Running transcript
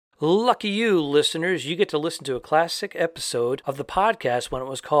Lucky you, listeners. You get to listen to a classic episode of the podcast when it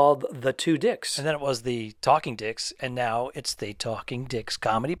was called The Two Dicks. And then it was the Talking Dicks, and now it's the Talking Dicks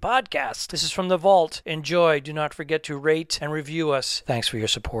Comedy Podcast. This is from the vault. Enjoy. Do not forget to rate and review us. Thanks for your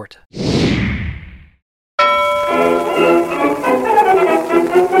support.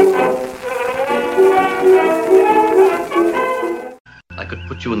 I could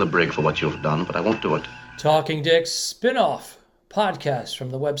put you in the brig for what you've done, but I won't do it. Talking Dicks spin-off podcast from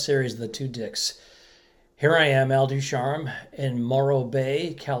the web series The Two Dicks. Here I am, Al Ducharme, in Morro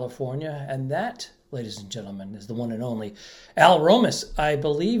Bay, California, and that, ladies and gentlemen, is the one and only Al Romas. I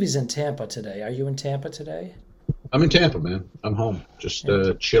believe he's in Tampa today. Are you in Tampa today? I'm in Tampa, man. I'm home, just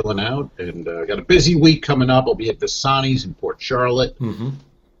chilling out, and got a busy week coming up. I'll be at the Sonny's in Port Charlotte,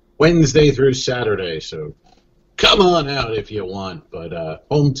 Wednesday through Saturday, so come on out if you want, but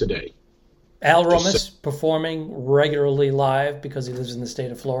home today. Al Romas performing regularly live because he lives in the state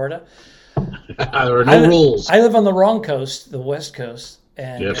of Florida. There are no rules. I live on the wrong coast, the West Coast,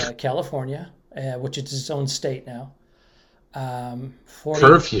 and California, which is its own state now.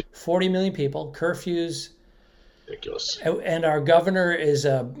 40 million people, curfews. Ridiculous. And our governor is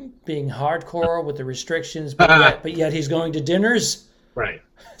being hardcore with the restrictions, but yet he's going to dinners. Right.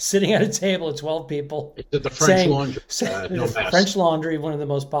 Sitting at a table of 12 people. It's at the French Laundry. No mask. French Laundry, one of the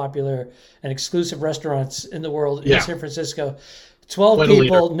most popular and exclusive restaurants in the world in San Francisco. 12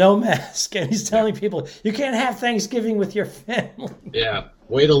 people, no mask. And he's telling people, you can't have Thanksgiving with your family. Yeah.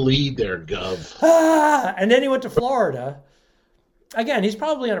 Way to lead there, Gov. And then he went to Florida. Again, he's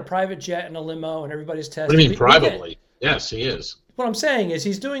probably on a private jet and a limo and everybody's tested. What do you mean, privately? Yes, he is. What I'm saying is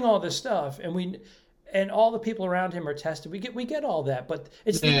he's doing all this stuff, and all the people around him are tested. We get all that, but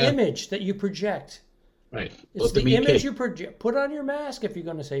it's the image that you project. Right. It's the image you project. Put on your mask if you're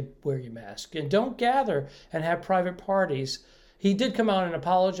going to say wear your mask, and don't gather and have private parties. He did come out and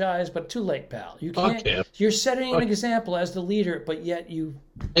apologize, but too late, pal. You can't. You're setting an example as the leader, but yet you.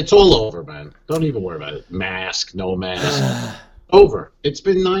 It's all over, man. Don't even worry about it. Mask, no mask. Over. It's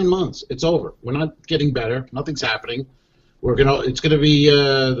been 9 months. It's over. We're not getting better. Nothing's happening. It's gonna be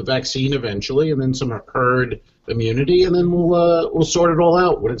the vaccine eventually, and then some herd immunity, and then we'll sort it all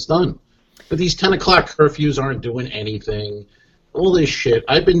out when it's done. But these 10 o'clock curfews aren't doing anything. All this shit.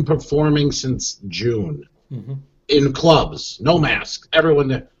 I've been performing since June in clubs, no mask. Everyone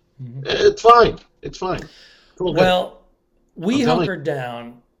there. It's fine. It's fine. Well, we hunkered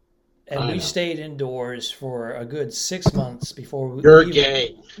down, and we stayed indoors for a good 6 months before we. You're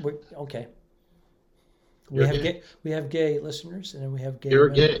gay. Okay. We have gay listeners, and then we have gay You're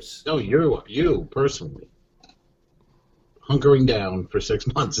members. gay. No, you personally. Hunkering down for 6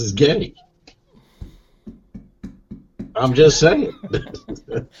 months is gay. I'm just saying.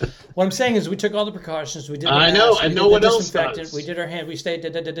 What I'm saying is we took all the precautions. We did. I know, and no one else does. We did our hand. We stayed.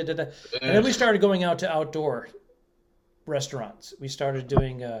 And then we started going out to outdoor restaurants. We started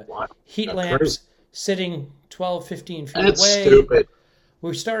doing heat lamps, sitting 12, 15 feet away. That's stupid.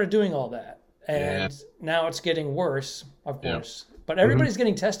 We started doing all that. And now it's getting worse, of course. But everybody's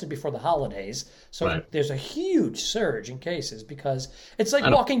getting tested before the holidays. So there's a huge surge in cases because it's like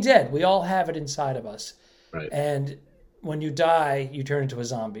Walking Dead. We all have it inside of us. Right. And when you die, you turn into a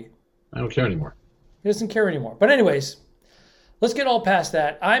zombie. I don't care anymore. He doesn't care anymore. But anyways, let's get all past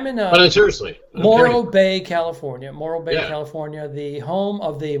that. I'm in seriously, Morro Bay, California. Morro Bay, California, the home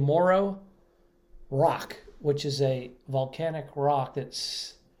of the Morro Rock, which is a volcanic rock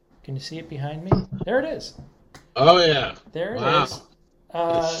that's... Can you see it behind me? There it is. Oh, yeah. There it is.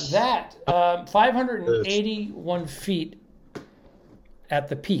 581 feet at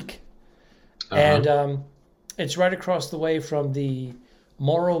the peak. And it's right across the way from the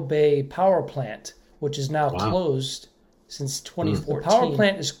Morro Bay Power Plant, which is now closed since 2014. The power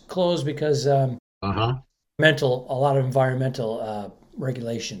plant is closed because a lot of environmental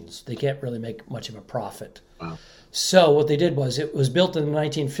regulations. They can't really make much of a profit. Wow. So what they did was, it was built in the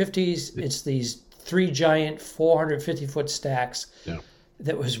 1950s. It's these 3 giant 450-foot stacks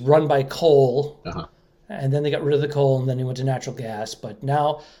that was run by coal. And then they got rid of the coal, and then they went to natural gas. But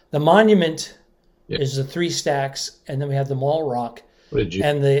now the monument is the 3 stacks, and then we have the Mall Rock.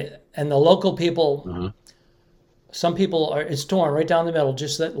 And the local people, some people it's torn right down the middle,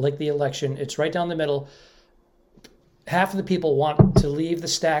 just like the election. It's right down the middle. Half of the people want to leave the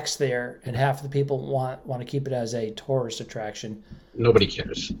stacks there, and half of the people want to keep it as a tourist attraction. Nobody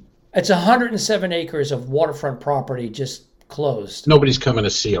cares. It's 107 acres of waterfront property just closed. Nobody's coming to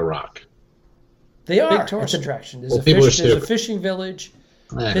see a rock. They are. Big tourist attraction. There's a fishing village.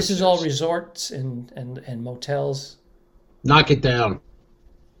 This is all resorts and motels. Knock it down.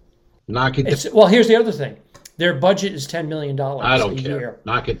 Knock it down. Well, here's the other thing. Their budget is $10 million I don't a care. year.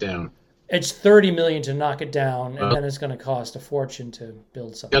 Knock it down. It's $30 million to knock it down, and then it's going to cost a fortune to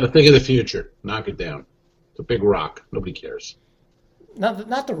build something. Got to think of the future. Knock it down. It's a big rock. Nobody cares.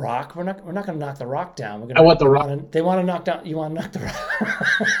 Not the rock. We're not going to knock the rock down. I want the rock. They want to knock down. You want to knock the rock.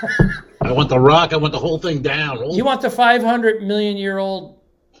 I want the rock. I want the whole thing down. You want the 500 million year old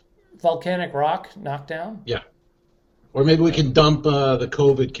volcanic rock knocked down? Yeah. Or maybe we can dump the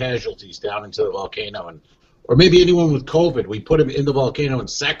COVID casualties down into the volcano, or maybe anyone with COVID, we put them in the volcano and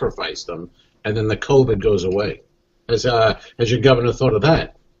sacrifice them, and then the COVID goes away. Has your governor thought of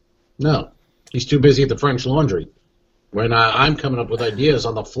that? No. He's too busy at the French Laundry. When I'm coming up with ideas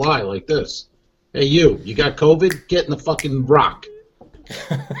on the fly like this. Hey, you got COVID? Get in the fucking rock.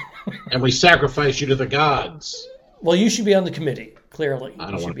 And we sacrifice you to the gods. Well, you should be on the committee, clearly.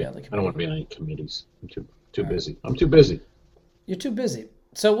 I don't want to be on any committees. I'm too busy. I'm too busy. You're too busy.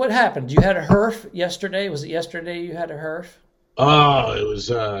 So what happened? You had a HERF yesterday? Was it yesterday you had a HERF? Oh, it was,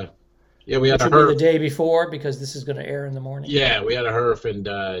 yeah, we had a HERF. The day before, because this is going to air in the morning. Yeah, we had a HERF,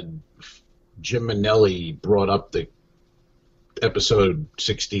 and Jim Minnelli brought up the episode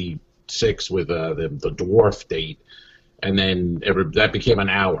 66 with the dwarf date, and then that became an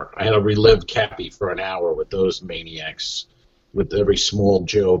hour. I had to relive Cappy for an hour with those maniacs, with every small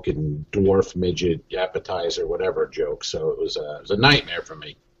joke and dwarf, midget, appetizer, whatever joke. So it was a nightmare for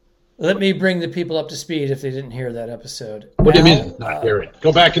me. Let me bring the people up to speed if they didn't hear that episode. What do you mean not hear it?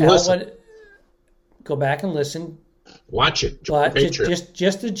 Go back and listen. Go back and listen. Watch it. But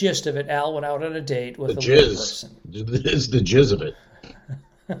just the gist of it, Al went out on a date with a person. It's the jizz of it.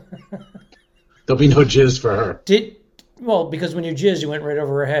 There'll be no jizz for her. Well, because when you jizz, you went right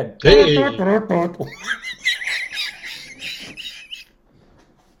over her head. Hey.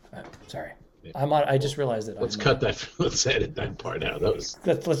 Sorry. I just realized that. Let's cut that. Let's edit that part out. Let's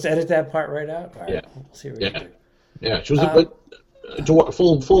edit that part right out. All right, yeah. We'll see what we can do. Yeah. She was a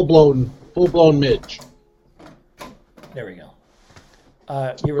full blown midge. There we go.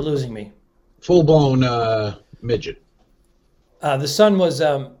 You were losing me. Full blown midget. The sun was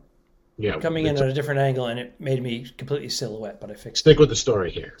coming in at a different angle, and it made me completely silhouette. But I fixed it. Stick with the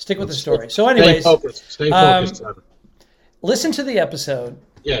story here. Stick with the story. So, anyways, stay focused. Listen to the episode.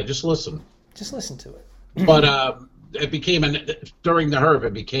 Yeah, just listen. Just listen to it. But it became during the HERF.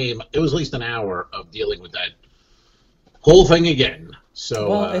 It was at least an hour of dealing with that whole thing again. So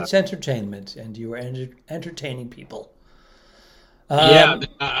well, it's entertainment, and you were entertaining people. Yeah,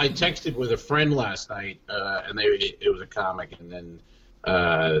 I texted with a friend last night, and it was a comic, and then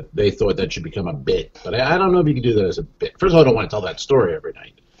they thought that should become a bit. But I don't know if you can do that as a bit. First of all, I don't want to tell that story every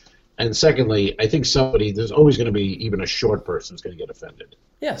night. And secondly, I think there's always going to be even a short person who's going to get offended.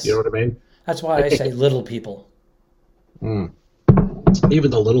 Yes. You know what I mean? That's why I say little people. Even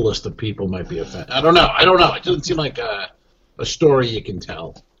the littlest of people might be offended. I don't know. It doesn't seem like a story you can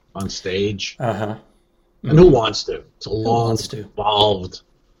tell on stage. Uh-huh. And who wants to? It's a long, involved,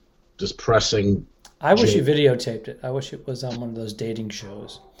 just pressing. I wish you videotaped it. I wish it was on one of those dating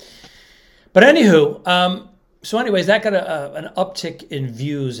shows. But anywho, so anyways, that got an uptick in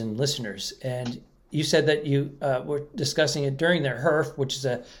views and listeners. And you said that you were discussing it during their HERF, which is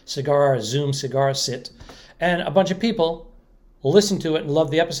a Zoom cigar sit. And a bunch of people listened to it and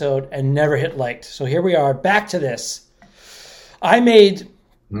loved the episode and never hit liked. So here we are, back to this. I made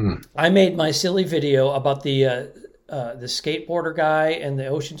my silly video about the skateboarder guy and the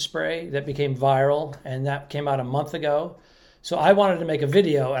ocean spray that became viral, and that came out a month ago. So I wanted to make a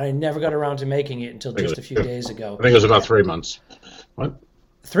video, and I never got around to making it until just a few days ago. I think it was about 3 months. What?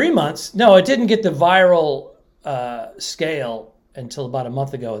 3 months? No, it didn't get the viral scale until about a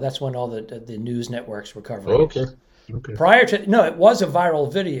month ago. That's when all the news networks were covering it. Okay. Prior to it was a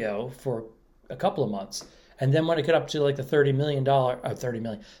viral video for a couple of months. And then when it got up to like the $30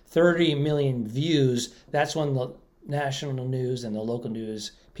 million views, that's when the national news and the local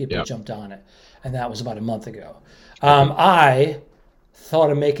news people jumped on it. And that was about a month ago. I thought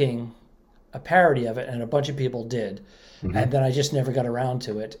of making a parody of it, and a bunch of people did. Mm-hmm. And then I just never got around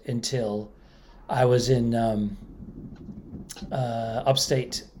to it until I was in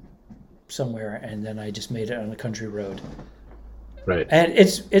upstate somewhere, and then I just made it on a country road. Right. And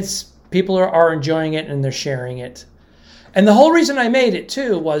it's people are enjoying it, and they're sharing it. And the whole reason I made it,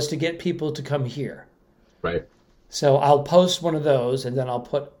 too, was to get people to come here. Right. So I'll post one of those, and then I'll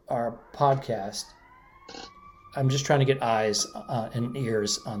put our podcast. I'm just trying to get eyes and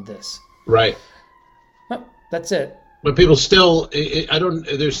ears on this. Right. Well, that's it. But people still,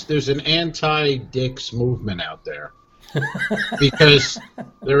 there's an anti-Dicks movement out there. Because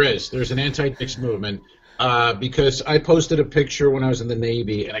there's an anti-Dicks movement. because I posted a picture when I was in the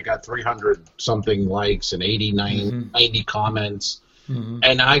Navy, and I got 300 something likes and 90 comments,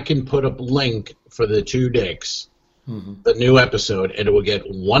 and I can put a link for the Two Dicks, the new episode, and it will get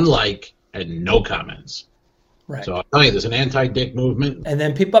 1 like and no comments. Right. So I'll tell you, there's an anti-dick movement. And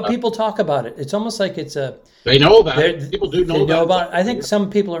then people talk about it. It's almost like it's a... They know about it. People do know about it. I think some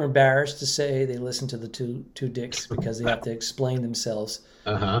people are embarrassed to say they listen to the two Dicks because they have to explain themselves.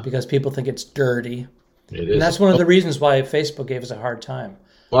 Because people think it's dirty. It is. And that's one of the reasons why Facebook gave us a hard time.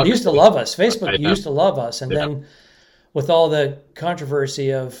 They used to love us. Facebook used to love us. And then with all the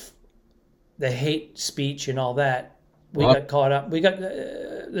controversy of the hate speech and all that, we got caught up. We got...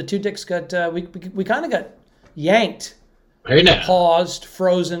 the Two Dicks got... we kind of got yanked. Hey now. Paused,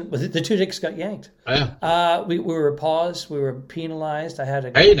 frozen. The Two Dicks got yanked. Yeah. We were paused. We were penalized. I had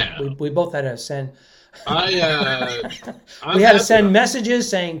to... Hey now. We both had to send... we had to send messages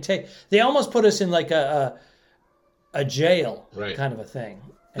saying they almost put us in like a jail kind of a thing,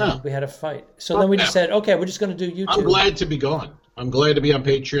 and we had to fight. So then we just said, okay, we're just going to do YouTube. I'm glad to be gone. I'm glad to be on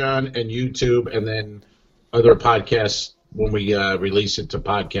Patreon and YouTube, and then other podcasts when we release it to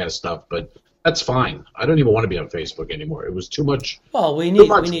podcast stuff. But that's fine. I don't even want to be on Facebook anymore. It was too much. Well, we need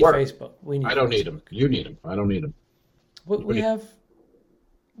work. Facebook. I don't need them. You need them. I don't need them.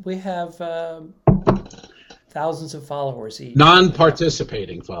 We have thousands of followers each.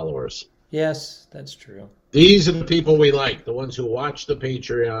 Non-participating followers. Yes, that's true. These are the people we like, the ones who watch the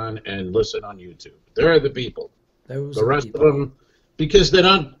Patreon and listen on YouTube. They're the people. The rest of them, because they're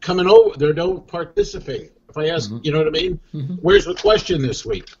not coming over, they don't participate. If I ask, you know what I mean? Where's the question this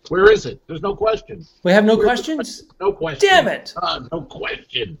week? Where is it? There's no question. We have no questions? No questions. Damn it. No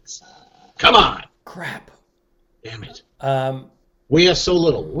questions. Come on. Crap. Damn it. We ask so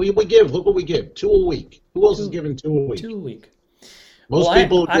little. We give. Look what we give. 2 a week. Who else is giving 2 a week? 2 a week. Most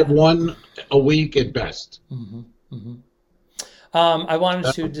people give 1 a week at best. I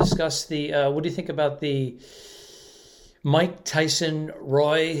wanted to discuss the. What do you think about the Mike Tyson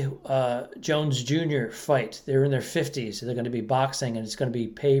Roy Jones Jr. fight? They're in their 50s. They're going to be boxing, and it's going to be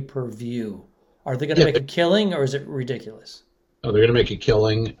pay-per-view. Are they going to make a killing, or is it ridiculous? Oh, they're going to make a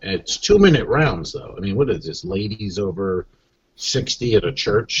killing. It's 2-minute rounds, though. I mean, what is this? Ladies over 60 at a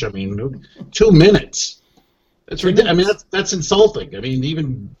church? I mean, 2 minutes. That's ridiculous. I mean, that's insulting. I mean,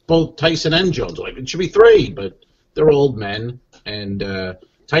 even both Tyson and Jones are like, it should be 3, but they're old men. And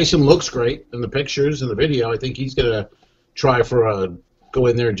Tyson looks great in the pictures and the video. I think he's going to try go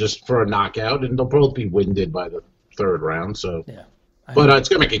in there just for a knockout, and they'll both be winded by the 3rd round. So, but it's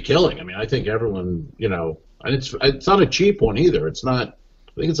going to make a killing. I mean, I think everyone, and it's not a cheap one either. It's not.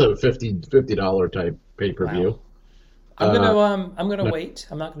 I think it's a $50 type pay-per-view. Wow. I'm gonna wait.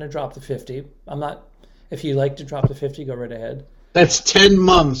 I'm not gonna drop the 50. I'm not. If you like to drop the 50, go right ahead. That's 10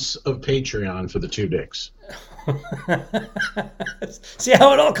 months of Patreon for the Two Dicks. See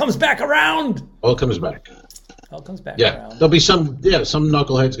how it all comes back around. All comes back. All comes back around. There'll be some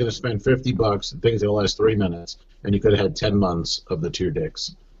knucklehead's going to spend $50 and things that'll last 3 minutes, and you could have had 10 months of the Two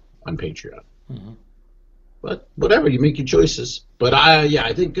Dicks on Patreon. But whatever, you make your choices. But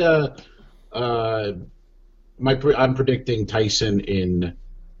I think I'm predicting Tyson in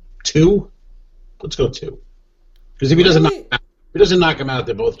 2. Let's go 2. Because if he doesn't knock him out,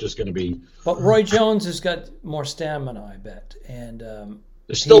 they're both just going to be. But Roy Jones has got more stamina, I bet, and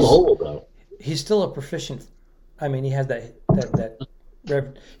there's still a hole though. He's still a proficient. I mean, he has that.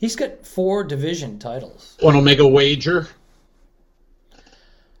 He's got 4 division titles. Want to make a wager?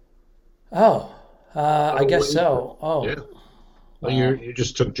 Oh, I guess so. Oh, yeah. Well, you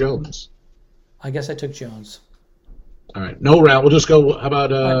just took Jones. I guess I took Jones. All right, no round. We'll just go. How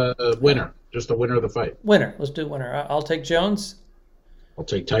about winner? Just the winner of the fight. Winner. Let's do winner. I'll take Jones. I'll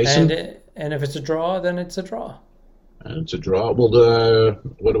take Tyson. And if it's a draw, then it's a draw. And it's a draw. Well,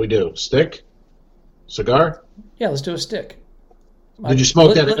 what do we do? Stick? Cigar? Yeah, let's do a stick. Did you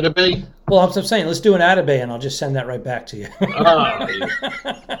smoke that Atabey? Well, I'm saying let's do an Atabey, and I'll just send that right back to you.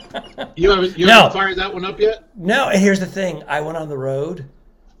 You haven't fired that one up yet? No. And here's the thing: I went on the road,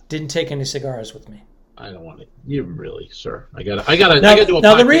 didn't take any cigars with me. I don't want it. You really, sir? I gotta do a podcast.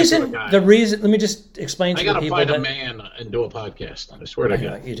 Now the reason. Let me just explain to the people. I gotta find a man and do a podcast. I swear to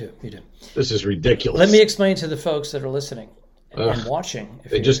God. You do. This is ridiculous. Let me explain to the folks that are listening and watching.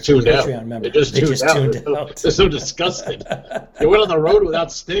 They just tuned out. They just tuned out. They're so disgusted. You went on the road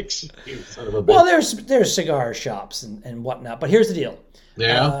without sticks? You son of a bitch. Well, there's cigar shops and whatnot. But here's the deal.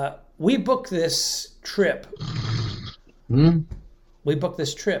 Yeah. We booked this trip. We booked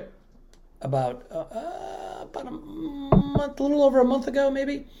this trip about a month, a little over a month ago,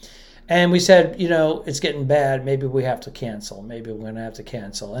 maybe. And we said, it's getting bad. Maybe we have to cancel. Maybe we're going to have to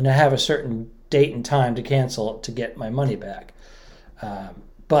cancel. And I have a certain date and time to cancel to get my money back.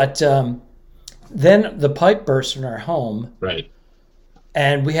 But then the pipe burst in our home. Right.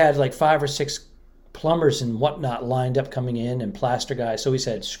 And we had like 5 or 6 plumbers and whatnot lined up coming in, and plaster guys. So we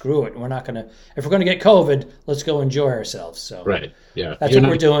said, screw it. We're not going to, if we're going to get COVID, let's go enjoy ourselves. So right. Yeah. That's what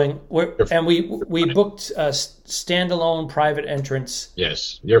we're doing. And we booked a standalone private entrance.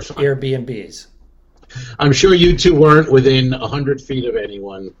 Yes. You're fine. Airbnbs. I'm sure you two weren't within 100 feet of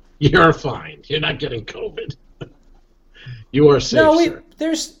anyone. You're fine. You're not getting COVID. You are safe. No,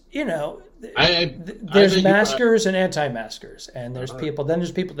 there's, there's maskers and anti-maskers, and there's people. Then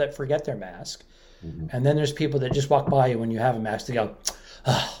there's people that forget their mask, and then there's people that just walk by you when you have a mask. They go,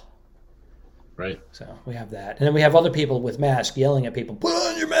 oh. Right. So we have that, and then we have other people with masks yelling at people, "Put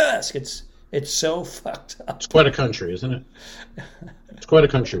on your mask!" It's so fucked up. It's quite a country, isn't it? It's quite a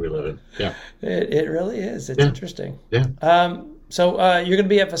country we live in. Yeah. It really is. It's interesting. Yeah. So you're going to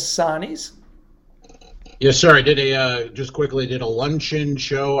be at Vasani's? Yes, sir. I did a luncheon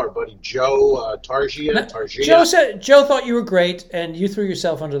show. Our buddy Joe Targia. Joe thought you were great, and you threw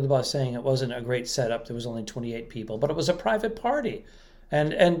yourself under the bus saying it wasn't a great setup. There was only 28 people, but it was a private party,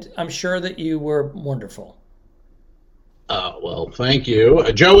 and I'm sure that you were wonderful. Well, thank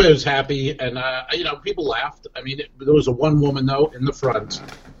you. Joe was happy, and people laughed. I mean, there was one woman though in the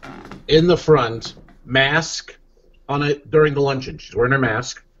front, mask on it during the luncheon. She's wearing her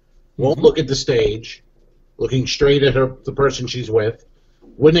mask, won't look at the stage. Looking straight at the person she's with,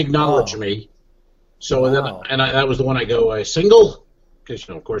 wouldn't acknowledge me. So that was the one I go single, because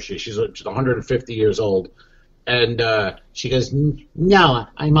of course she's 150 years old, and she goes, "No,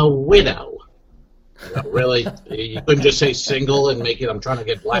 I'm a widow." Really, you couldn't just say single and make it. I'm trying to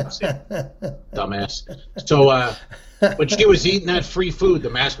get blacks in, dumbass. So, but she was eating that free food. The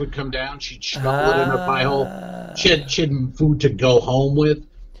mask would come down. She'd shuffle it in her pie hole. She had food to go home with.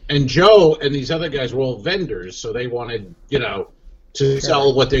 And Joe and these other guys were all vendors, so they wanted, to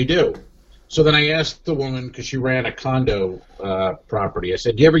sell what they do. So then I asked the woman, because she ran a condo property, I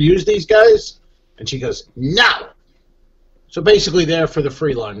said, "Do you ever use these guys?" And she goes, "No." So basically there for the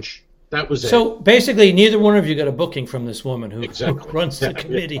free lunch. That was it. So basically neither one of you got a booking from this woman who runs the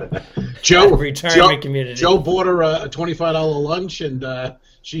committee. Retirement community. Joe bought her a $25 lunch, and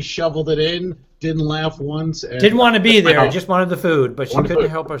she shoveled it in. Didn't laugh once. Didn't want to be there. Just wanted the food, but she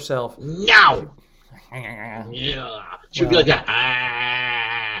couldn't help herself. No. Yeah. She'd be like,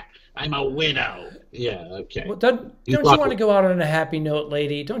 "I'm a widow." Yeah. Okay. Well, don't you want to go out on a happy note,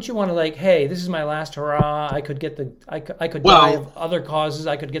 lady? Don't you want to hey, this is my last hurrah. I could get I could die of other causes.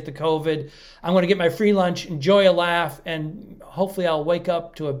 I could get the COVID. I'm going to get my free lunch, enjoy a laugh, and hopefully I'll wake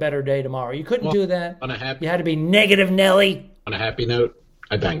up to a better day tomorrow. You couldn't do that. You had to be negative, Nelly. On a happy note,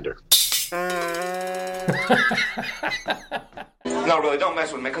 I banged her. No, really, don't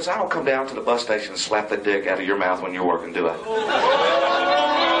mess with me, because I don't come down to the bus station and slap the dick out of your mouth when you're working, do I? Oh,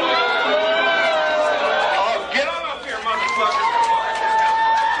 get on up here, motherfucker!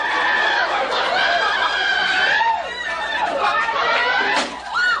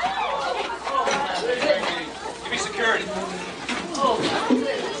 Give me security.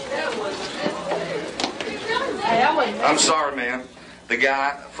 I'm sorry, man. The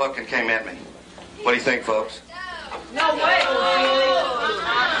guy fucking came at me. What do you think, folks? No way.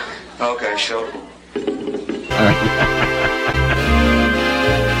 Okay, sure.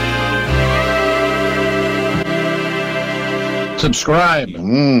 Subscribe.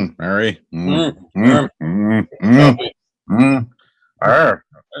 Mary. Go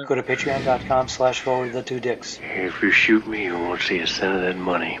to patreon.com/forward2dicks. If you shoot me, you won't see a cent of that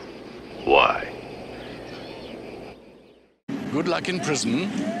money. Why? Good luck in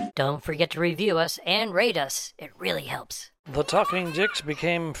prison. Don't forget to review us and rate us. It really helps. The Talking Dicks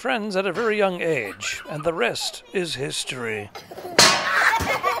became friends at a very young age, and the rest is history.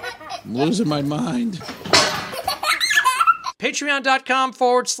 I'm losing my mind.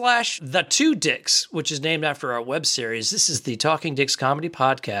 Patreon.com/The2Dicks, which is named after our web series. This is the Talking Dicks Comedy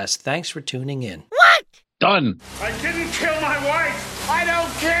Podcast. Thanks for tuning in. What? Done. I didn't kill my wife. I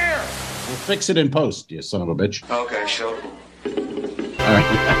don't care. We'll fix it in post, you son of a bitch. Okay, sure. All right.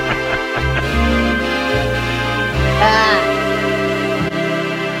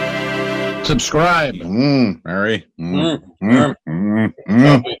 Subscribe. Mary. Go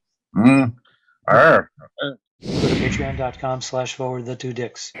to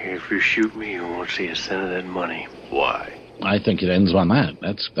patreon.com/forward2dicks. If you shoot me, you won't see a cent of that money. Why? I think it ends on that.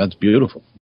 That's beautiful.